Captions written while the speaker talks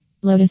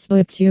Lotus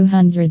Book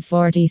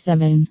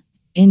 247.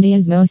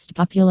 India's most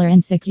popular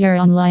and secure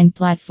online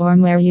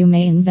platform where you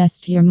may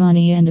invest your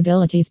money and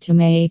abilities to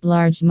make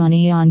large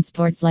money on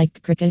sports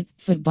like cricket,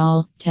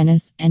 football,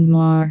 tennis, and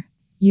more.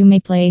 You may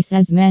place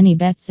as many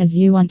bets as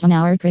you want on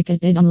our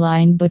cricketed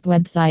online book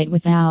website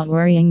without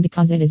worrying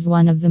because it is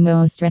one of the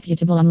most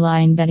reputable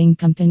online betting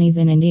companies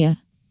in India.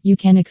 You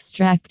can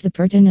extract the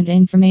pertinent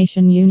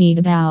information you need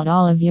about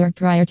all of your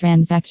prior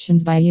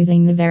transactions by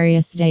using the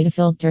various data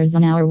filters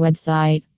on our website.